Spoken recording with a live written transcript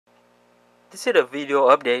This is a video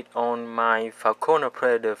update on my Falconer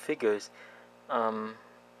Predator figures.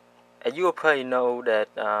 As you will probably know that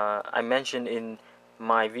I mentioned in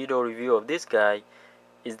my video review of this guy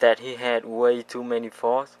is that he had way too many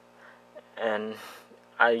falls, and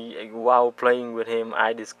while playing with him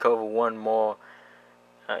I discovered one more.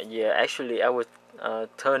 Yeah, actually I was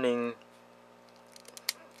turning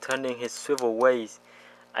his swivel ways.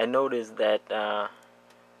 I noticed that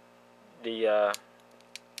the uh,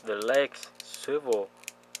 the legs swivel,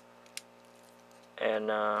 and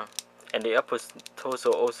the upper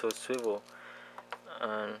torso also swivel.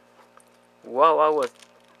 And while I was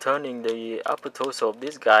turning the upper torso of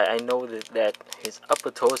this guy, I noticed that his upper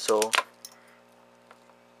torso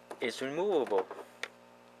is removable,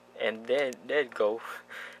 and there it go.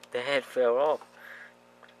 The head fell off,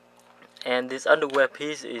 and this underwear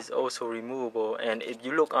piece is also removable. And if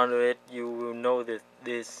you look under it, you will notice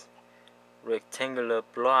this rectangular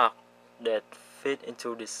block that fit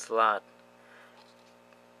into this slot.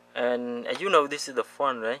 And as you know, this is the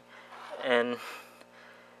front, right? And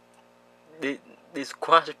the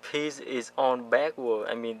squash piece is on backward.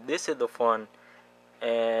 I mean, this is the front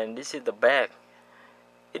and this is the back.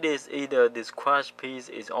 It is either the squash piece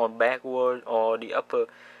is on backward or the upper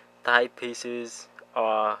thigh pieces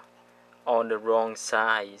are on the wrong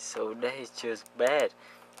side. So that is just bad.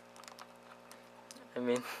 I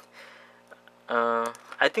mean,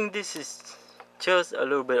 I think this is just a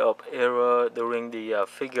little bit of error during the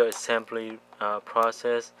figure assembly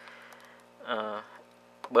process.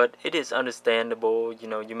 But it is understandable. You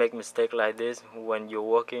know, you make mistake like this when you're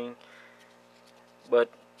working. But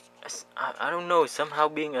I don't know, somehow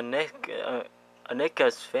being a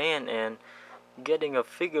NECA's fan and getting a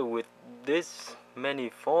figure with this many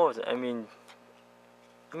faults, I mean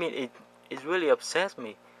it really upsets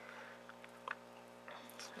me.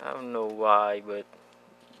 I don't know why, but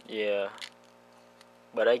yeah.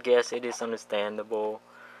 But I guess it is understandable.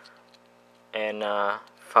 And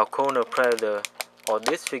Falconer Predator, or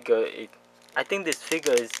this figure, I think this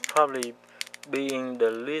figure is probably being the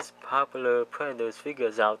least popular Predators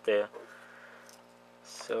figures out there.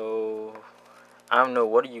 So I don't know,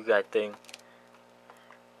 what do you guys think?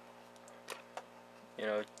 You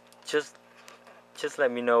know, just let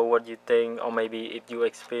me know what you think, or maybe if you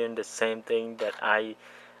experience the same thing that I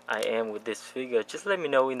am with this figure. Just let me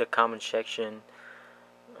know in the comment section.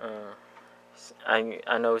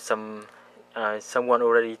 I know someone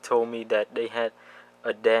already told me that they had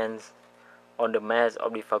a dance on the mask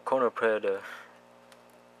of the Falconer Predator.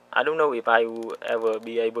 I don't know if I will ever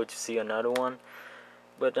be able to see another one.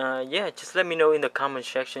 But yeah, just let me know in the comment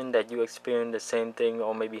section that you experience the same thing,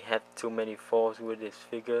 or maybe have too many faults with this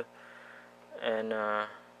figure. And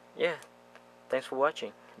yeah, thanks for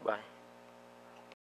watching. Bye.